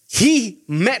 he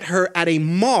met her at a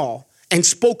mall and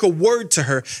spoke a word to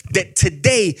her that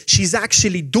today she's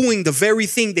actually doing the very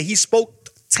thing that he spoke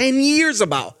 10 years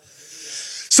about.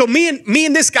 So me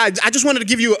and this guy, I just wanted to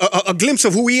give you a glimpse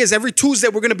of who he is. Every Tuesday,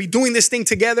 we're going to be doing this thing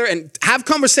together and have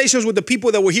conversations with the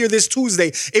people that were here this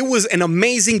Tuesday. It was an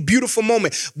amazing, beautiful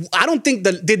moment. I don't think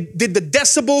did the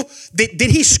decibel,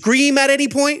 did he scream at any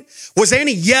point? Was there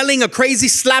any yelling or crazy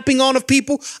slapping on of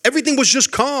people? Everything was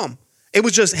just calm. It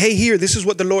was just, hey, here, this is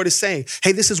what the Lord is saying.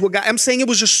 Hey, this is what God, I'm saying it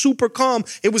was just super calm.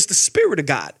 It was the Spirit of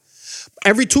God.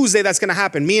 Every Tuesday, that's going to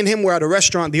happen. Me and him were at a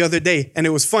restaurant the other day, and it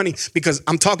was funny because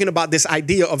I'm talking about this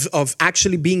idea of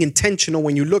actually being intentional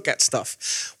when you look at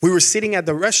stuff. We were sitting at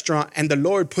the restaurant, and the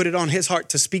Lord put it on his heart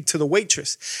to speak to the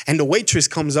waitress. And the waitress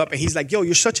comes up, and he's like, yo,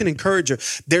 you're such an encourager.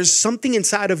 There's something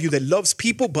inside of you that loves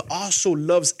people, but also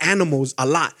loves animals a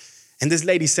lot. And this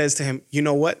lady says to him, you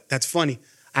know what? That's funny.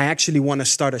 I actually want to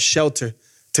start a shelter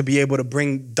to be able to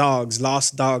bring dogs,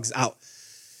 lost dogs out.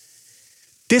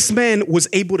 This man was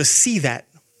able to see that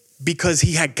because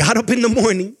he had got up in the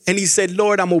morning and he said,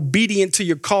 Lord, I'm obedient to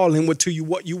your calling, to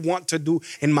what you want to do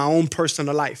in my own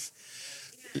personal life.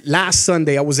 Last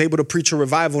Sunday, I was able to preach a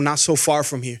revival not so far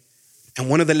from here. And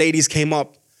one of the ladies came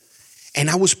up and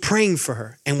I was praying for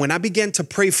her. And when I began to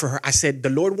pray for her, I said, the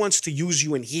Lord wants to use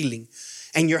you in healing.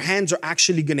 And your hands are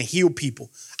actually going to heal people.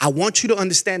 I want you to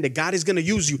understand that God is going to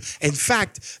use you. In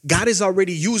fact, God is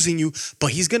already using you,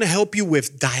 but he's going to help you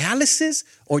with dialysis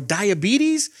or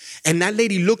diabetes. And that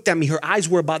lady looked at me. Her eyes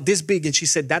were about this big. And she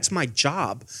said, that's my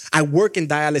job. I work in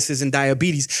dialysis and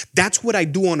diabetes. That's what I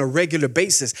do on a regular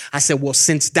basis. I said, well,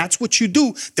 since that's what you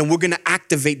do, then we're going to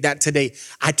activate that today.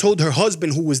 I told her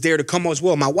husband who was there to come as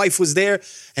well. My wife was there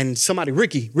and somebody,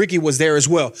 Ricky was there as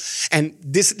well. And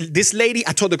this lady,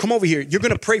 I told her, come over here. You're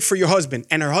going to pray for your husband.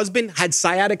 And her husband had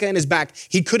sciatica in his back.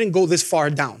 He couldn't go this far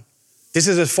down. This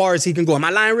is as far as he can go. Am I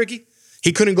lying, Ricky?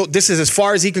 He couldn't go. This is as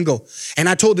far as he can go. And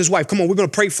I told his wife, come on, we're going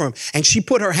to pray for him. And she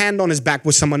put her hand on his back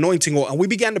with some anointing oil. And we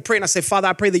began to pray. And I said, Father,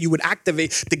 I pray that you would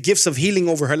activate the gifts of healing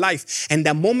over her life. And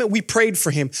that moment we prayed for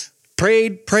him,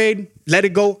 prayed, let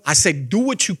it go. I said, do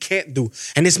what you can't do.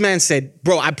 And this man said,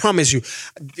 bro, I promise you,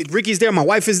 Ricky's there. My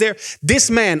wife is there. This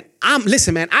man,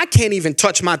 listen, man, I can't even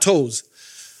touch my toes.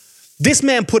 This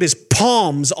man put his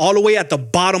palms all the way at the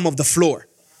bottom of the floor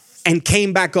and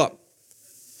came back up.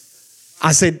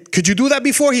 I said, could you do that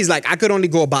before? He's like, I could only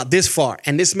go about this far.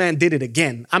 And this man did it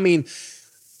again. I mean,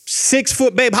 6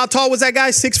 foot, babe. How tall was that guy?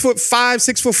 6'5",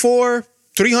 6'4",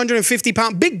 350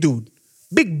 pounds. Big dude.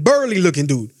 Big burly looking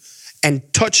dude.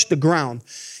 And touched the ground.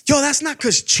 Yo, that's not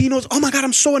because Chino's, oh my God,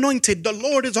 I'm so anointed. The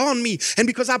Lord is on me. And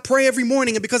because I pray every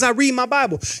morning and because I read my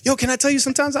Bible. Yo, can I tell you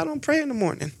sometimes I don't pray in the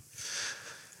morning.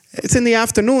 It's in the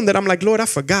afternoon that I'm like, Lord, I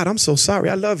forgot. I'm so sorry.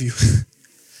 I love you.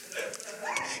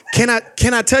 Can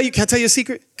I tell you a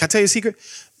secret? Can I tell you a secret?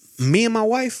 Me and my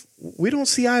wife, we don't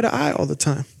see eye to eye all the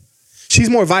time. She's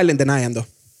more violent than I am, though.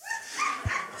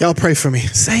 Y'all pray for me.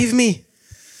 Save me.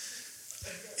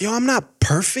 Yo, I'm not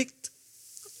perfect,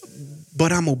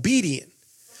 but I'm obedient.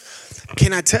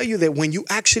 Can I tell you that when you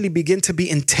actually begin to be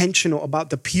intentional about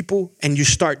the people and you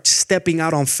start stepping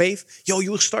out on faith, yo,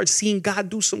 you'll start seeing God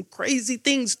do some crazy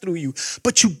things through you.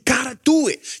 But you gotta do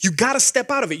it. You gotta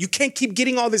step out of it. You can't keep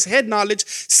getting all this head knowledge,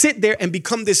 sit there and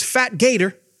become this fat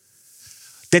gator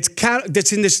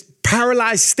that's in this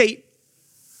paralyzed state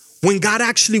when God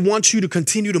actually wants you to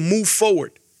continue to move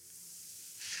forward.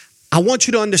 I want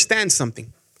you to understand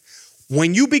something.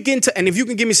 When you begin to, and if you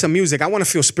can give me some music, I want to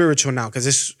feel spiritual now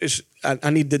because I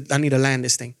need to land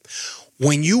this thing.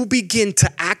 When you begin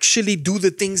to actually do the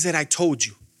things that I told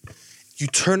you, you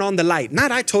turn on the light.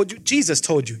 Not I told you, Jesus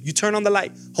told you. You turn on the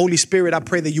light. Holy Spirit, I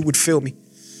pray that you would fill me.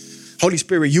 Holy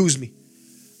Spirit, use me.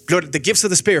 Lord, the gifts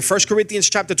of the Spirit, 1 Corinthians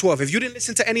chapter 12. If you didn't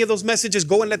listen to any of those messages,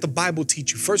 go and let the Bible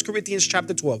teach you. 1 Corinthians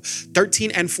chapter 12,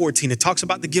 13 and 14. It talks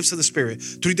about the gifts of the Spirit.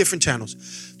 3 different channels,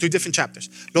 3 different chapters.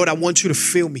 Lord, I want you to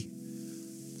fill me.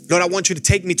 Lord, I want you to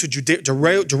take me to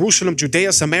Jerusalem,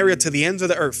 Judea, Samaria, to the ends of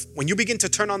the earth. When you begin to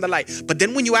turn on the light, but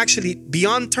then when you actually,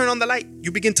 beyond turn on the light,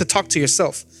 you begin to talk to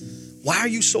yourself. Why are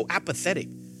you so apathetic?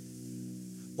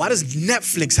 Why does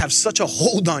Netflix have such a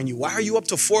hold on you? Why are you up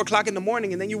till 4 o'clock in the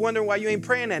morning and then you wonder why you ain't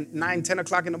praying at 9, 10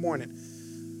 o'clock in the morning?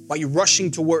 Why you're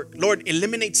rushing to work? Lord,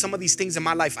 eliminate some of these things in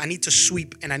my life. I need to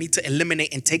sweep and I need to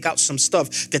eliminate and take out some stuff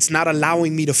that's not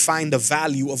allowing me to find the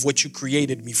value of what you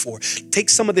created me for. Take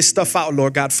some of this stuff out,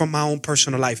 Lord God, from my own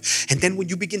personal life. And then when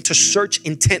you begin to search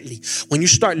intently, when you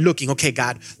start looking, okay,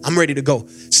 God, I'm ready to go.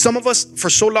 Some of us, for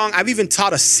so long, I've even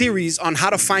taught a series on how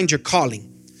to find your calling.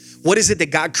 What is it that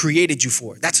God created you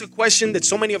for? That's a question that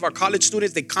so many of our college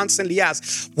students, they constantly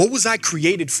ask. What was I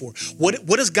created for? What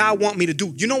does God want me to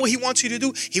do? You know what he wants you to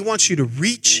do? He wants you to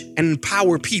reach and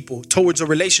empower people towards a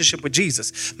relationship with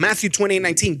Jesus. Matthew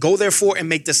 28:19, go therefore and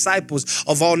make disciples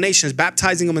of all nations,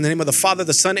 baptizing them in the name of the Father,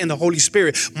 the Son, and the Holy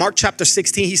Spirit. Mark chapter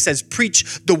 16, he says,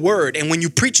 preach the word. And when you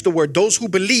preach the word, those who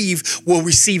believe will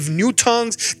receive new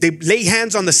tongues. They lay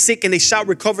hands on the sick and they shall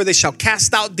recover. They shall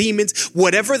cast out demons.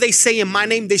 Whatever they say in my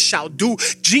name, they shall do.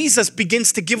 Jesus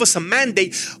begins to give us a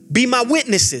mandate. Be my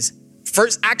witnesses.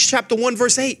 First, Acts chapter 1,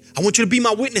 verse 8. I want you to be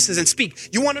my witnesses and speak.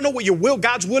 You want to know what your will,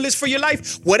 God's will is for your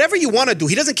life? Whatever you want to do.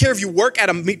 He doesn't care if you work at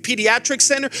a pediatric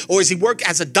center or he work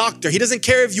as a doctor. He doesn't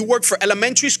care if you work for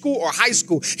elementary school or high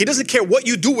school. He doesn't care what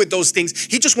you do with those things.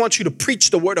 He just wants you to preach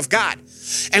the word of God.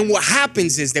 And what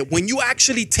happens is that when you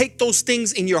actually take those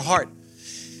things in your heart,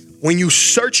 when you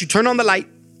search, you turn on the light,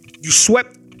 you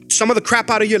swept some of the crap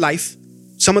out of your life,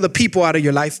 some of the people out of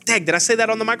your life. Dang, did I say that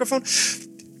on the microphone?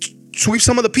 Sweep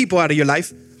some of the people out of your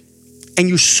life and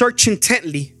you search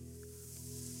intently,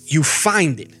 you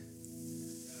find it.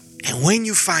 And when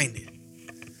you find it,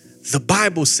 the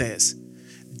Bible says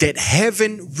that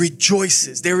heaven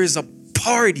rejoices. There is a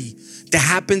party that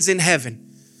happens in heaven.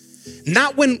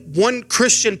 Not when one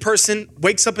Christian person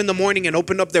wakes up in the morning and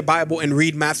open up their Bible and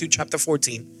read Matthew chapter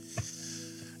 14.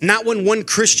 Not when one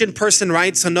Christian person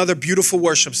writes another beautiful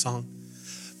worship song.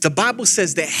 The Bible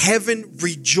says that heaven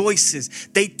rejoices.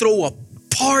 They throw a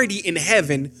party in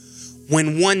heaven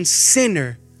when one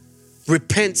sinner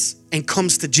repents and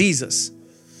comes to Jesus.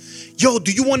 Yo,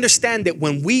 do you understand that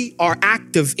when we are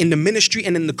active in the ministry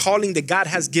and in the calling that God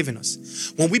has given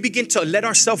us, when we begin to let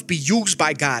ourselves be used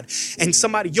by God and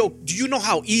somebody, do you know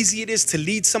how easy it is to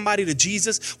lead somebody to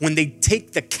Jesus when they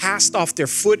take the cast off their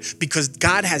foot because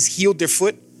God has healed their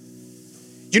foot?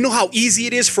 You know how easy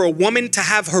it is for a woman to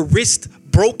have her wrist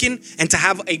broken and to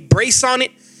have a brace on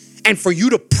it, and for you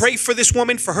to pray for this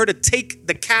woman, for her to take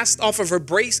the cast off of her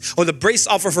brace or the brace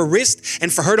off of her wrist,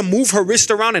 and for her to move her wrist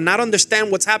around and not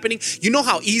understand what's happening. You know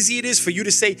how easy it is for you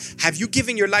to say, have you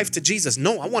given your life to Jesus?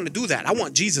 No, I want to do that. I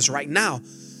want Jesus right now.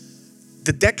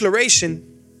 The declaration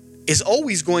is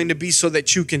always going to be so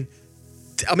that you can,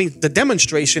 the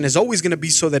demonstration is always going to be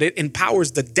so that it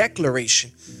empowers the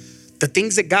declaration. The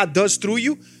things that God does through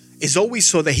you is always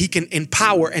so that he can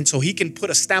empower and so he can put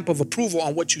a stamp of approval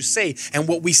on what you say. And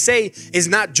what we say is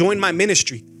not join my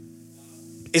ministry.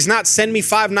 It's not send me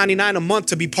 $5.99 a month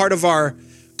to be part of our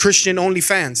Christian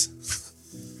OnlyFans.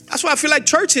 That's why I feel like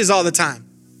church is all the time.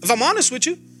 If I'm honest with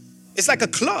you, it's like a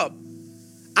club.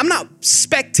 I'm not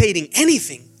spectating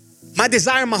anything. My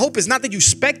desire and my hope is not that you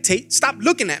spectate. Stop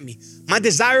looking at me. My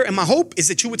desire and my hope is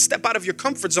that you would step out of your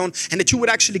comfort zone and that you would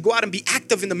actually go out and be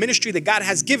active in the ministry that God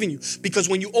has given you. Because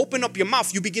when you open up your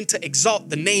mouth, you begin to exalt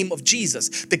the name of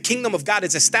Jesus. The kingdom of God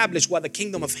is established while the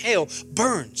kingdom of hell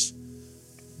burns.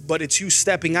 But it's you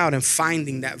stepping out and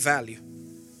finding that value.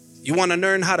 You want to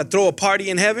learn how to throw a party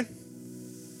in heaven?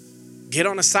 Get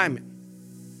on assignment.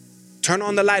 Turn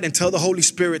on the light and tell the Holy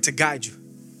Spirit to guide you.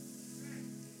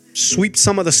 Sweep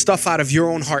some of the stuff out of your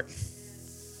own heart.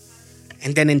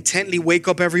 And then intently wake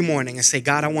up every morning and say,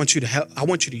 God, I want you to help. I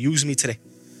want you to use me today.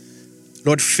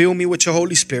 Lord, fill me with your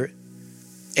Holy Spirit.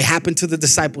 It happened to the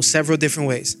disciples several different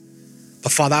ways.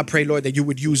 But Father, I pray, Lord, that you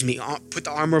would use me. Put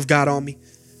the armor of God on me.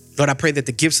 Lord, I pray that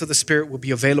the gifts of the Spirit will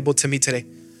be available to me today.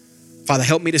 Father,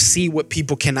 help me to see what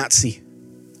people cannot see.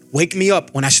 Wake me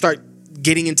up when I start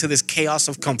getting into this chaos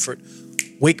of comfort.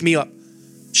 Wake me up.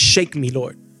 Shake me,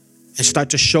 Lord, and start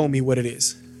to show me what it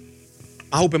is.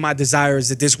 My hope and my desire is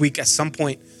that this week at some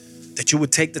point that you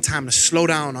would take the time to slow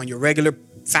down on your regular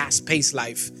fast-paced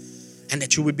life and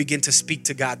that you would begin to speak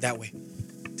to God that way.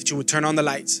 That you would turn on the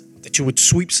lights, that you would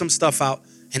sweep some stuff out,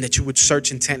 and that you would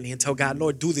search intently and tell God,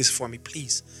 Lord, do this for me,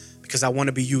 please, because I want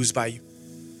to be used by you.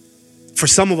 For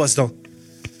some of us,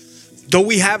 though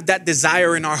we have that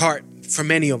desire in our heart, for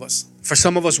many of us, for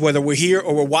some of us, whether we're here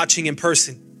or we're watching in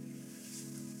person,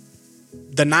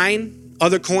 the 9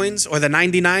 other coins or the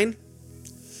 99,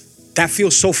 that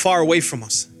feels so far away from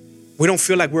us. We don't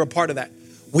feel like we're a part of that.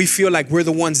 We feel like we're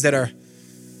the ones that are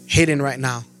hidden right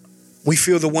now. We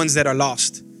feel the ones that are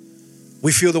lost.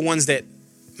 We feel the ones that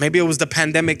maybe it was the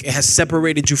pandemic. It has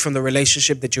separated you from the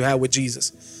relationship that you had with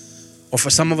Jesus. Or for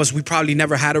some of us, we probably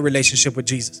never had a relationship with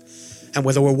Jesus. And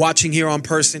whether we're watching here in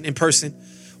person,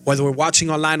 whether we're watching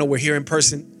online or we're here in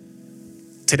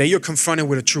person, today you're confronted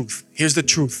with a truth. Here's the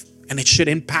truth. And it should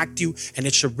impact you and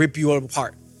it should rip you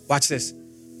apart. Watch this.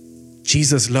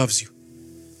 Jesus loves you.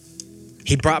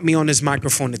 He brought me on this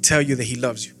microphone to tell you that he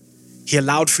loves you. He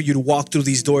allowed for you to walk through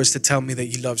these doors to tell me that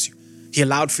he loves you. He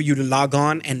allowed for you to log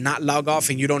on and not log off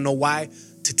and you don't know why,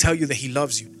 to to tell you that he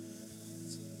loves you.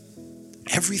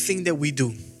 Everything that we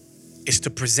do is to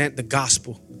present the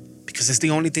gospel because it's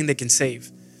the only thing that can save.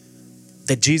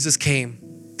 That Jesus came,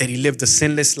 that he lived a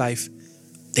sinless life,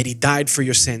 that he died for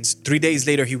your sins. 3 days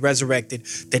later, he resurrected,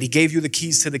 that he gave you the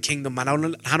keys to the kingdom.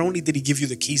 Not only did he give you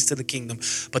the keys to the kingdom,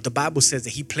 but the Bible says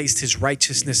that he placed his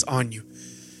righteousness on you.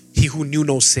 He who knew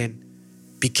no sin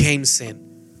became sin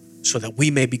so that we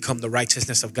may become the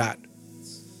righteousness of God.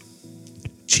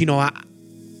 Chino, I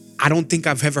don't think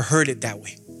I've ever heard it that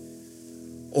way.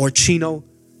 Or Chino,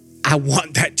 I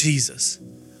want that Jesus.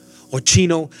 Or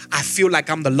Chino, I feel like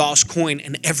I'm the lost coin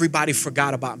and everybody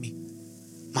forgot about me.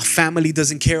 My family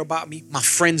doesn't care about me. My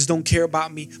friends don't care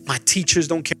about me. My teachers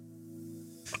don't care.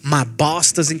 My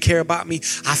boss doesn't care about me.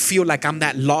 I feel like I'm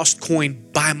that lost coin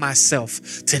by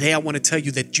myself. Today, I want to tell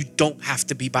you that you don't have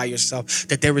to be by yourself,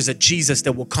 that there is a Jesus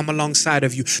that will come alongside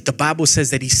of you. The Bible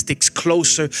says that he sticks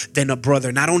closer than a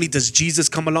brother. Not only does Jesus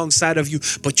come alongside of you,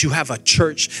 but you have a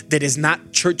church that is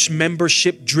not church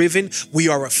membership driven. We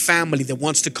are a family that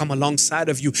wants to come alongside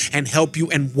of you and help you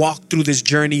and walk through this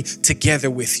journey together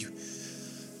with you.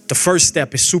 The first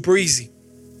step is super easy.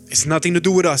 It's nothing to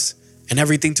do with us and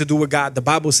everything to do with God. The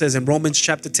Bible says in Romans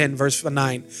chapter 10, verse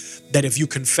 9, that if you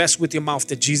confess with your mouth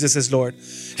that Jesus is Lord,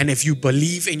 and if you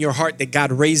believe in your heart that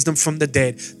God raised him from the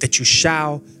dead, that you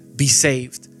shall be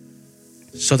saved.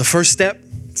 So the first step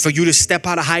for you to step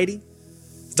out of hiding,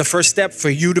 the first step for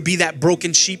you to be that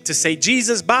broken sheep to say,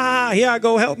 Jesus, bye, here I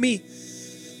go, help me,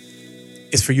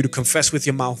 is for you to confess with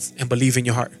your mouth and believe in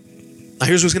your heart. Now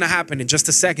here's what's going to happen. In just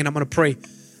a second, I'm going to pray.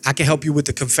 I can help you with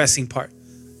the confessing part.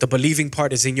 The believing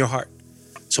part is in your heart.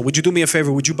 So would you do me a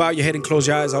favor? Would you bow your head and close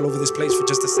your eyes all over this place for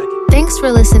just a second? Thanks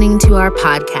for listening to our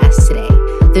podcast today.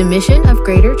 The mission of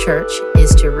Greater Church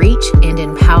is to reach and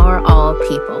empower all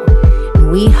people.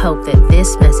 And we hope that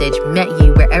this message met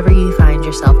you wherever you find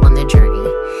yourself on the journey.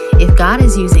 If God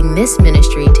is using this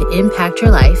ministry to impact your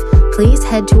life, please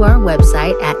head to our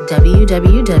website at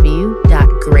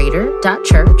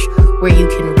www.greater.church, where you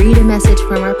can read a message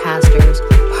from our pastors,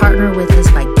 partner with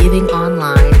us by giving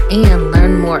online, and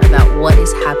learn more about what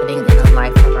is happening in the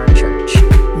life of our church.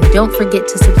 And don't forget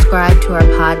to subscribe to our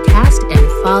podcast and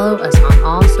follow us on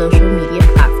all social media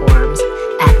platforms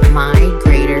at My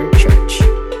Greater Church.